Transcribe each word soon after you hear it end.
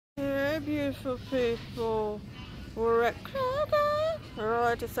beautiful people. We're at Kroger, or I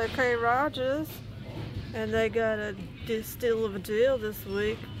like to say K. Rogers, and they got a deal of a deal this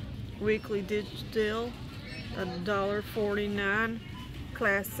week. Weekly deal, $1.49.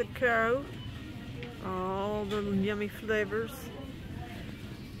 Classico, all the yummy flavors.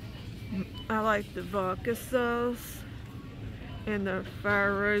 I like the vodka sauce and the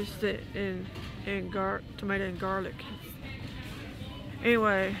fire roasted and tomato and garlic.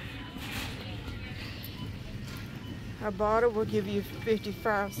 Anyway, Ibotta will give you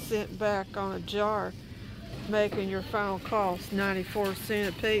 55 cents back on a jar, making your final cost 94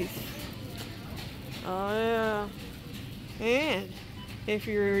 cents a piece. Oh yeah. And if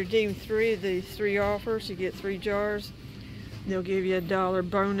you redeem 3 of these 3 offers, you get 3 jars. They'll give you $1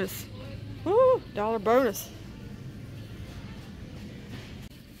 bonus. Woo! $1 bonus.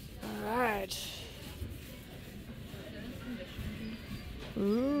 Alright.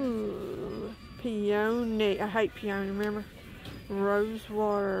 Ooh, peony. I hate peony, remember? Rose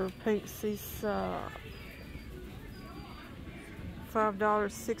water, pink sea salt.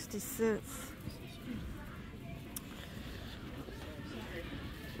 $5.60.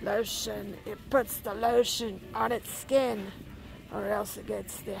 Lotion. It puts the lotion on its skin, or else it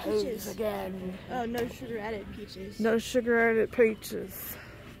gets the hooves again. Oh, no sugar added peaches. No sugar added peaches.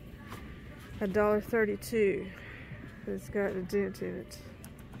 $1.32. It's got a dent in it.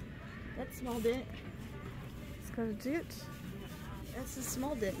 That's a small dent. It's got a dent? That's a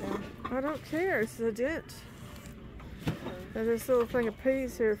small dent now. I don't care. It's a dent. And this little thing of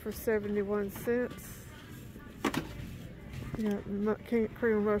peas here for 71 cents. You got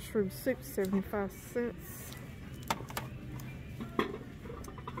cream mushroom soup, 75 cents.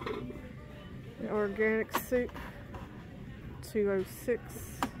 The organic soup, $2.06.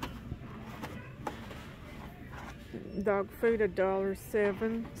 Dog food,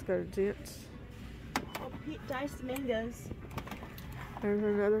 $1.07. It's got a dent. Oh, diced mangoes. There's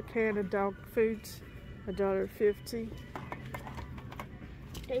another can of dog food, $1.50.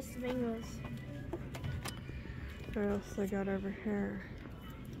 Taste mangoes. What else they got over here?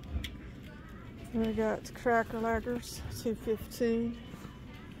 They got cracker laggers, $2.15.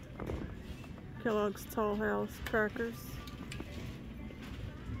 Kellogg's Tall House crackers.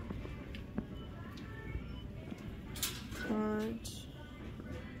 Orange.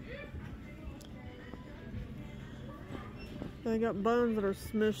 They got buns that are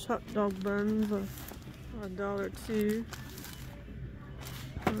smushed hot dog buns of $1.02.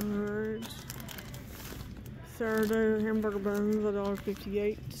 Alright. Sourdough hamburger buns,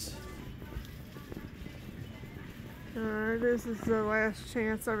 $1.58. Alright, this is the last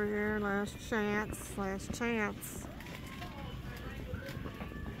chance over here. Last chance. Last chance.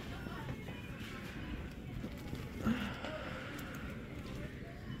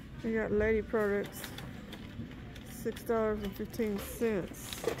 We got lady products, $6.15.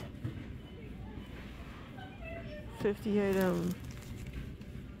 58 of them.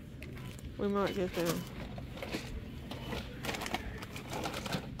 We might get them.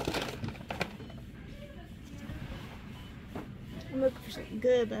 I'm looking for something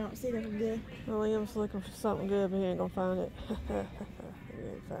good, but I don't see nothing good. Well, Liam's looking for something good, but he ain't gonna find it. He ain't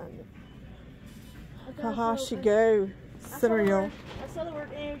find it. Haha, she go. Cereal. I saw the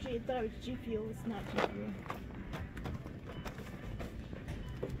word energy and thought it was G Fuel. It's not G Fuel.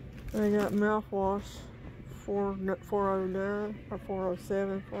 They got mouthwash, $4.09 or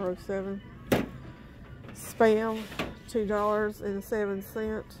 $4.07. Spam,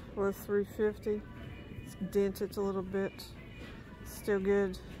 $2.07 was $3.50. It's dented a little bit. Still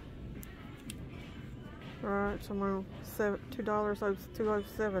good. Alright, so I'm on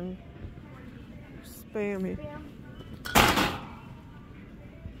 $2.07. Spammy.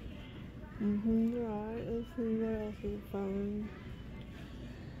 Right, let's see what else we can find.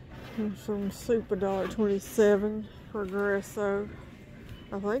 Some soup, $1.27. Progresso.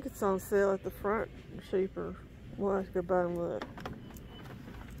 I think it's on sale at the front, cheaper. We'll have to go buy and look.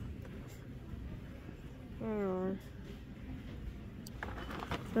 Alright.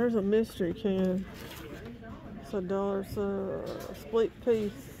 There's a mystery can. It's $1. It's a split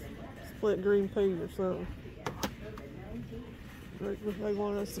piece, split green pea or something. They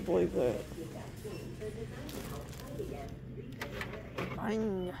want us to believe that.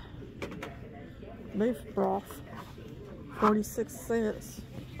 Bang. Beef broth, 46 cents.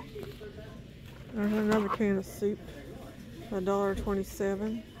 There's another can of soup,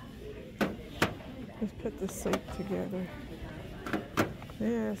 $1.27. Let's put the soup together.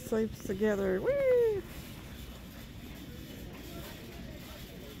 Yeah, soup's together. Whee!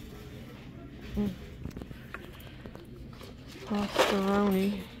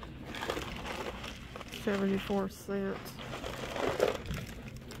 Pastaroni, 74 cents.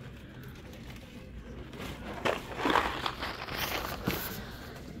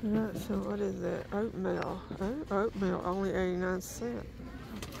 So what is that? Oatmeal. Oh, oatmeal, only 89 cents.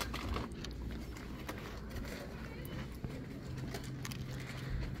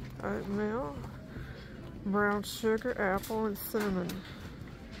 Oatmeal, brown sugar, apple, and cinnamon.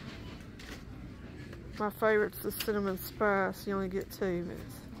 My favorite's the cinnamon spice. You only get 2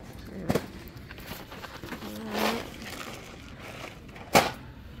 minutes. Yeah.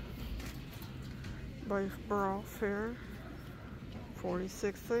 Beef broth here,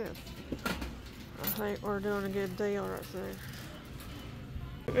 46 cents. I think we're doing a good deal right there.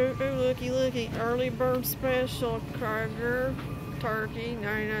 Ooh, looky, early bird special, Kroger turkey,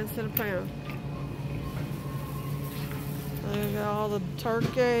 99 cents a pound. They got all the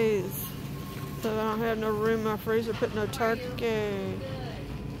turkeys. So I don't have no room in my freezer to put no turkey.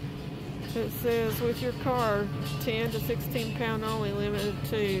 It says with your card, 10 to 16 pound only, limited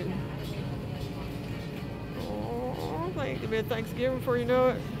to. Oh, I think it'll be Thanksgiving before you know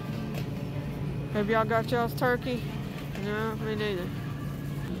it. Have y'all got y'all's turkey? No, me neither.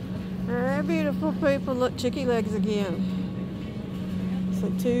 Alright, beautiful people. Look, chicken legs again. So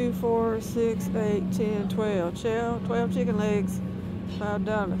 2, 4, 6, 8, 10, 12. 12 chicken legs,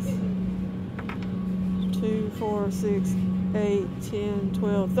 $5. 2, 4, 6, 8, 10,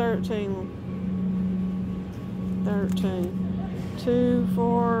 12, 13. 2,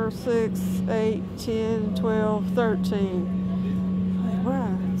 4, 6, 8, 10, 12, 13. Wait,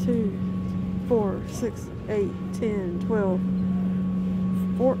 why? 2, 4, 6, 8, 10, 12,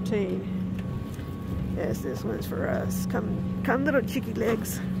 14. Yes, this one's for us. Come little chicken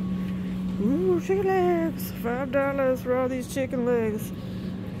legs. Ooh, chicken legs. $5 for all these chicken legs.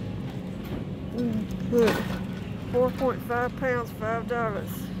 Look, 4.5 pounds, $5.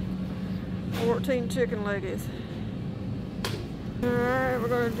 14 chicken leggies. Alright, we're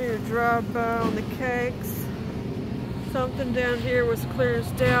going to do a drive-by on the cakes. Something down here was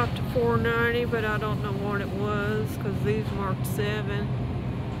clearanced out to $4.90, but I don't know what it was because these marked 7.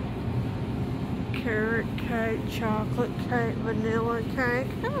 Carrot cake, chocolate cake, vanilla cake.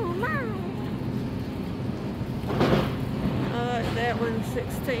 Oh, wow. That one's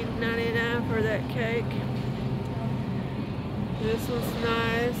 $16.99 for that cake. This one's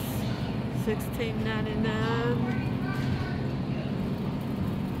nice, $16.99.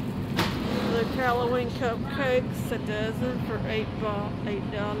 The Halloween cupcakes, a dozen for $8.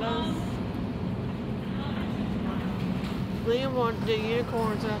 Liam wanted to do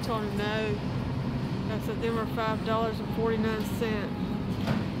unicorns and I told him no. I said them are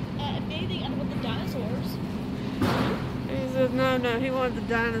 $5.49. Maybe I want the dinosaurs. He said no, he wanted the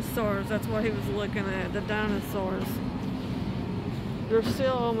dinosaurs. That's what he was looking at, the dinosaurs. They're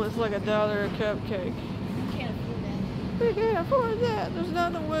still almost like $1 a cupcake. Can't afford that. We can't afford that. There's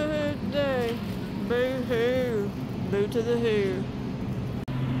nothing WooHoo today. Boo-hoo. Boo to the who.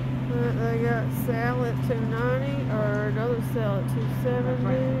 They got salad $2.90 or another salad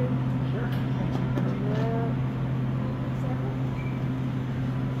 $2.70.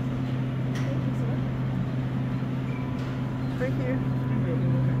 Thank you.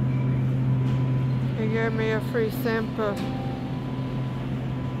 He gave me a free sample.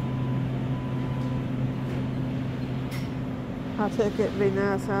 I took it to be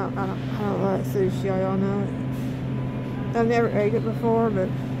nice. I don't like sushi, y'all know it. I've never ate it before, but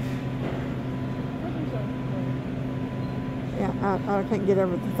yeah, I can't get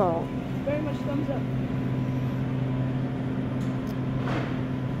over the thought. Very much thumbs up.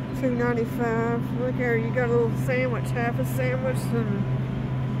 $2.95. Look here, you got a little sandwich, half a sandwich, and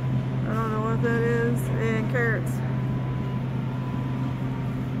I don't know what that is, and carrots.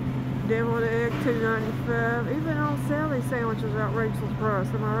 Deviled egg, $2.95. Even on Sally's sandwiches at Rachel's price,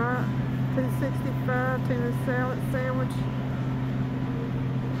 am I right? $2.65, tuna salad sandwich.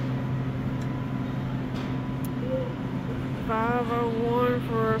 $5.01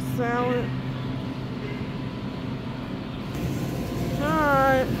 for a salad.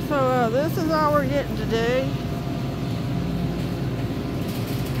 Alright, so this is all we're getting today.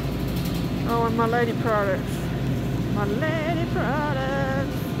 Oh, and my lady products. My lady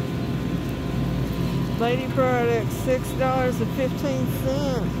products. Lady products,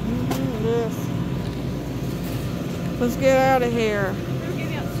 $6.15. Yes. Let's get out of here.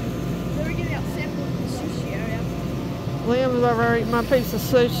 They were giving out samples of the sushi area. Liam's over eating my piece of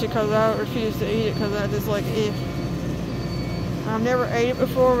sushi because I refuse to eat it because I just like it. I've never ate it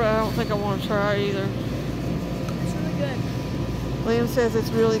before, but I don't think I want to try it either. It's really good. Liam says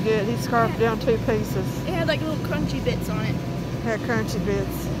it's really good. He scarfed down 2 pieces. It had like little crunchy bits on it. Had crunchy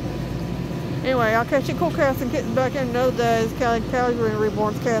bits. Anyway, I'll catch you cool cats and kittens back in no days. Callie and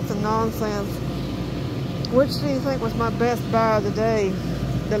Reborn's Cats and Nonsense. Which do you think was my best buy of the day?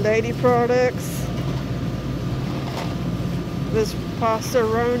 The lady products. This pasta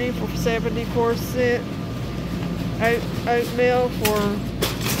roni for 74 cents. Oatmeal for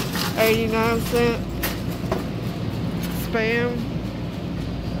 89 cents. Spam.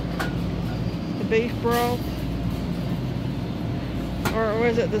 The beef broth. Or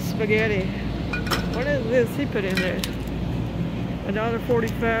was it the spaghetti? What is this he put in there?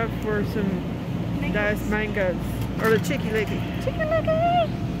 $1.45 for some diced mangoes. Or the chicky licky. Chicky licky!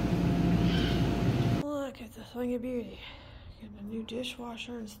 Look at the thing of beauty. Getting a new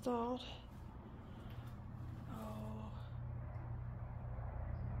dishwasher installed. Oh.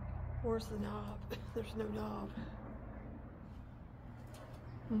 Where's the knob? There's no knob.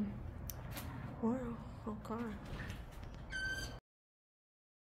 Well, okay.